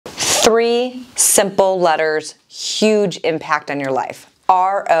Three simple letters, huge impact on your life.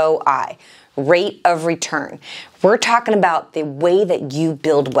 ROI, rate of return. We're talking about the way that you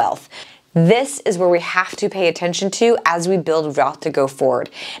build wealth. This is where we have to pay attention to as we build wealth to go forward.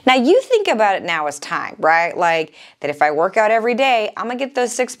 Now, you think about it now as time, right? Like that if I work out every day, I'm gonna get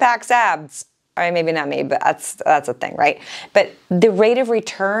those six-pack abs. All right, maybe not me, but that's a thing, right? But the rate of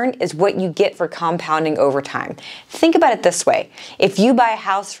return is what you get for compounding over time. Think about it this way. If you buy a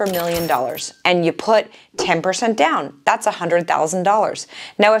house for $1 million and you put 10% down, that's $100,000.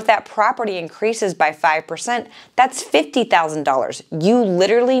 Now, if that property increases by 5%, that's $50,000. You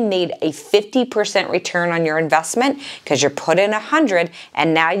literally made a 50% return on your investment because you put in 100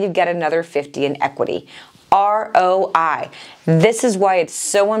 and now you get another 50 in equity. ROI. This is why it's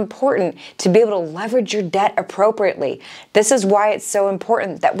so important to be able to leverage your debt appropriately. This is why it's so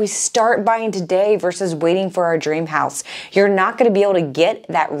important that we start buying today versus waiting for our dream house. You're not going to be able to get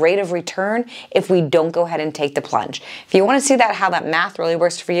that rate of return if we don't go ahead and take the plunge. If you want to see how that math really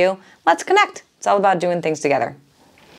works for you, let's connect. It's all about doing things together.